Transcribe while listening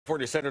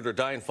California Senator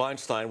Dianne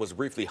Feinstein was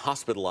briefly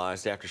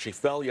hospitalized after she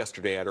fell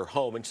yesterday at her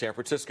home in San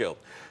Francisco.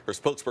 Her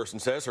spokesperson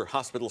says her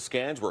hospital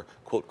scans were,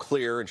 quote,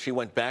 clear, and she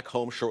went back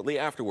home shortly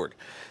afterward.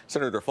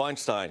 Senator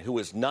Feinstein, who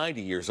is 90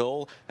 years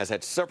old, has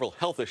had several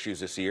health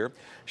issues this year.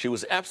 She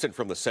was absent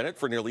from the Senate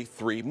for nearly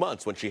 3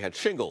 months when she had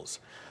shingles.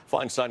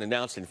 Feinstein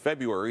announced in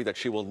February that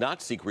she will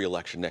not seek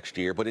re-election next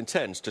year, but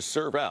intends to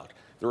serve out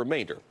the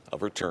remainder of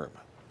her term.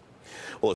 Well,